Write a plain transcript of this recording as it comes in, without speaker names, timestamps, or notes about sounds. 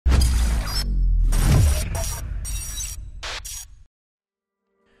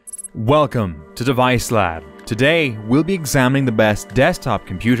Welcome to Device Lab. Today, we'll be examining the best desktop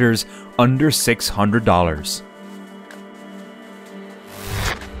computers under $600.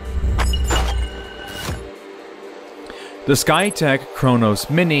 The Skytech Chronos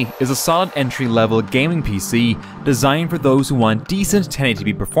Mini is a solid entry-level gaming PC designed for those who want decent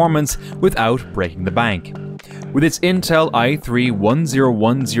 1080p performance without breaking the bank. With its Intel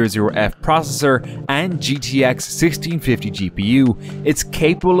i3-10100F processor and GTX 1650 GPU, it's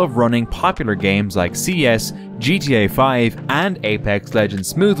capable of running popular games like CS, GTA 5 and Apex Legends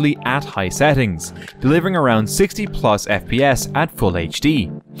smoothly at high settings, delivering around 60+ FPS at Full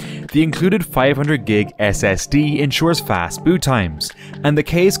HD. The included 500GB SSD ensures fast boot times, and the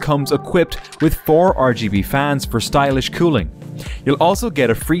case comes equipped with 4 RGB fans for stylish cooling. You'll also get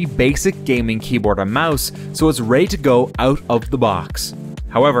a free basic gaming keyboard and mouse, so it's ready to go out of the box.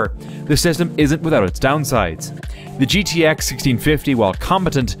 However, the system isn't without its downsides. The GTX 1650, while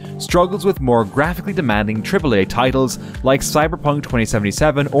competent, struggles with more graphically demanding AAA titles like Cyberpunk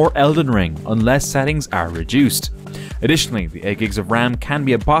 2077 or Elden Ring unless settings are reduced. Additionally, the 8GB of RAM can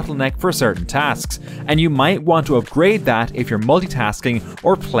be a bottleneck for certain tasks, and you might want to upgrade that if you're multitasking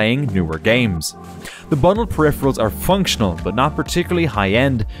or playing newer games. The bundled peripherals are functional but not particularly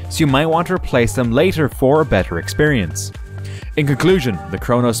high-end, so you might want to replace them later for a better experience. In conclusion, the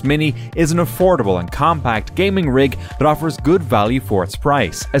Chronos Mini is an affordable and compact gaming rig that offers good value for its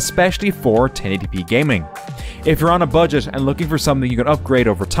price, especially for 1080p gaming. If you're on a budget and looking for something you can upgrade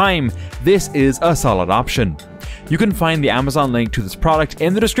over time, this is a solid option. You can find the Amazon link to this product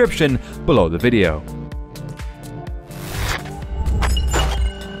in the description below the video.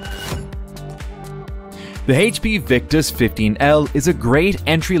 The HP Victus 15L is a great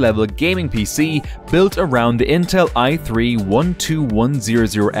entry-level gaming PC built around the Intel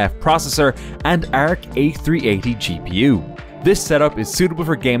i3-12100F processor and ARC A380 GPU. This setup is suitable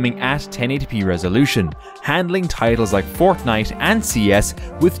for gaming at 1080p resolution, handling titles like Fortnite and CS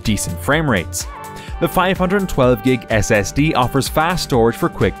with decent frame rates. The 512GB SSD offers fast storage for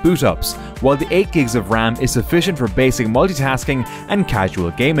quick boot-ups, while the 8GB of RAM is sufficient for basic multitasking and casual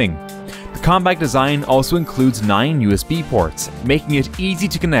gaming. The compact design also includes 9 USB ports, making it easy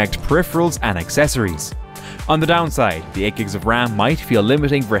to connect peripherals and accessories. On the downside, the 8GB of RAM might feel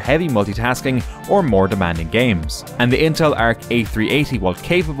limiting for heavy multitasking or more demanding games, and the Intel ARC A380, while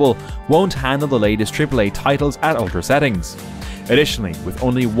capable, won't handle the latest AAA titles at ultra settings. Additionally, with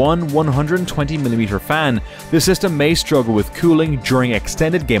only one 120mm fan, the system may struggle with cooling during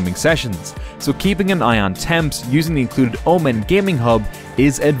extended gaming sessions, so keeping an eye on temps using the included Omen gaming hub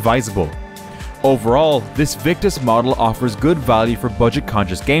is advisable. Overall, this Victus model offers good value for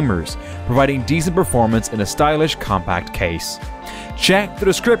budget-conscious gamers, providing decent performance in a stylish, compact case. Check the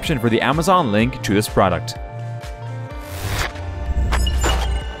description for the Amazon link to this product.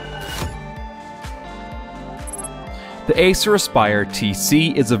 The Acer Aspire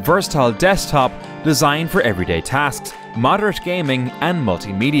TC is a versatile desktop designed for everyday tasks, moderate gaming, and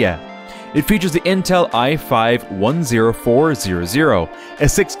multimedia. It features the Intel i5-10400, a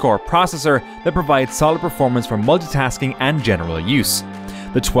 6-core processor that provides solid performance for multitasking and general use.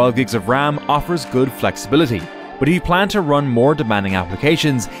 The 12GB of RAM offers good flexibility, but if you plan to run more demanding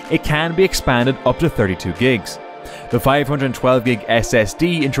applications, it can be expanded up to 32GB. The 512GB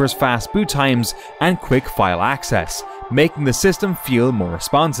SSD ensures fast boot times and quick file access, making the system feel more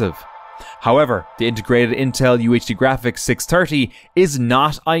responsive. However, the integrated Intel UHD Graphics 630 is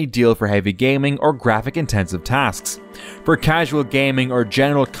not ideal for heavy gaming or graphic-intensive tasks. For casual gaming or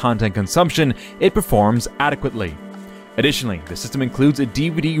general content consumption, it performs adequately. Additionally, the system includes a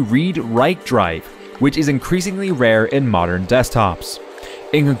DVD read-write drive, which is increasingly rare in modern desktops.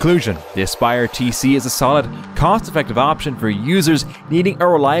 In conclusion, the Aspire TC is a solid, cost-effective option for users needing a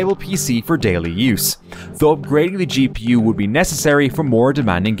reliable PC for daily use, though upgrading the GPU would be necessary for more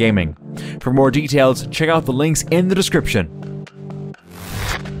demanding gaming. For more details, check out the links in the description.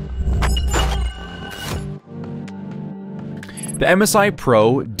 The MSI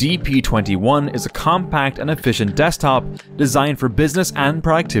Pro DP21 is a compact and efficient desktop designed for business and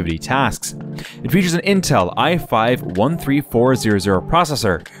productivity tasks. It features an Intel i5-13400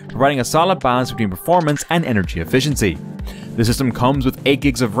 processor, providing a solid balance between performance and energy efficiency. The system comes with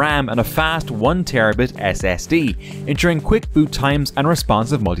 8GB of RAM and a fast 1TB SSD, ensuring quick boot times and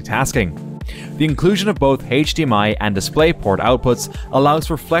responsive multitasking. The inclusion of both HDMI and DisplayPort outputs allows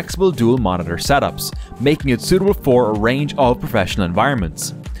for flexible dual monitor setups, making it suitable for a range of professional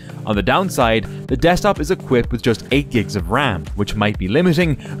environments. On the downside, the desktop is equipped with just 8GB of RAM, which might be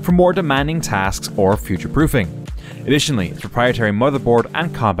limiting for more demanding tasks or future-proofing. Additionally, its proprietary motherboard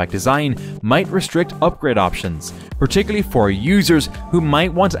and compact design might restrict upgrade options, particularly for users who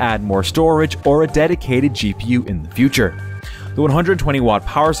might want to add more storage or a dedicated GPU in the future. The 120-watt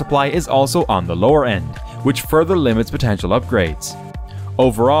power supply is also on the lower end, which further limits potential upgrades.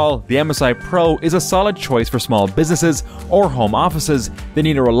 Overall, the MSI Pro is a solid choice for small businesses or home offices that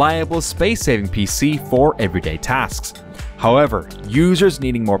need a reliable, space-saving PC for everyday tasks. However, users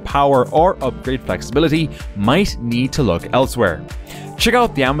needing more power or upgrade flexibility might need to look elsewhere. Check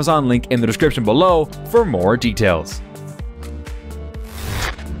out the Amazon link in the description below for more details.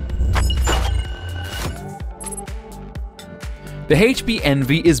 The HP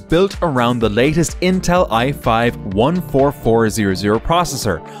Envy is built around the latest Intel i5 14400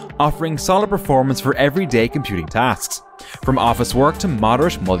 processor, offering solid performance for everyday computing tasks, from office work to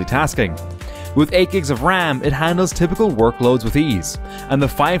moderate multitasking. With 8GB of RAM, it handles typical workloads with ease, and the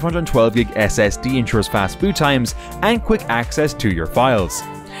 512GB SSD ensures fast boot times and quick access to your files.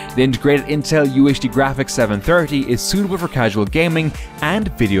 The integrated Intel UHD Graphics 730 is suitable for casual gaming and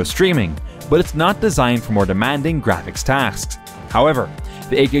video streaming, but it's not designed for more demanding graphics tasks. However,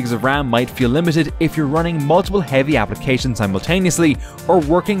 the 8GB of RAM might feel limited if you're running multiple heavy applications simultaneously or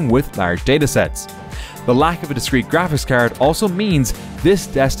working with large datasets. The lack of a discrete graphics card also means this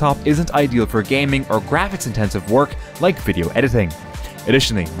desktop isn't ideal for gaming or graphics-intensive work like video editing.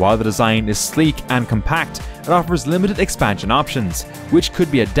 Additionally, while the design is sleek and compact, it offers limited expansion options, which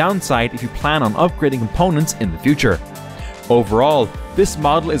could be a downside if you plan on upgrading components in the future. Overall, this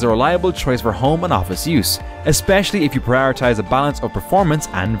model is a reliable choice for home and office use, especially if you prioritize a balance of performance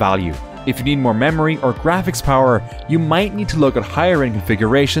and value. If you need more memory or graphics power, you might need to look at higher-end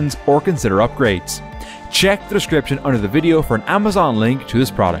configurations or consider upgrades. Check the description under the video for an Amazon link to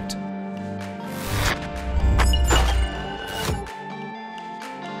this product.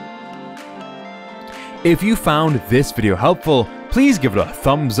 If you found this video helpful, please give it a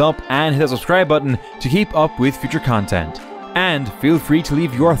thumbs up and hit the subscribe button to keep up with future content. And feel free to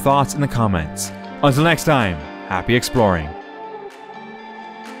leave your thoughts in the comments. Until next time, happy exploring.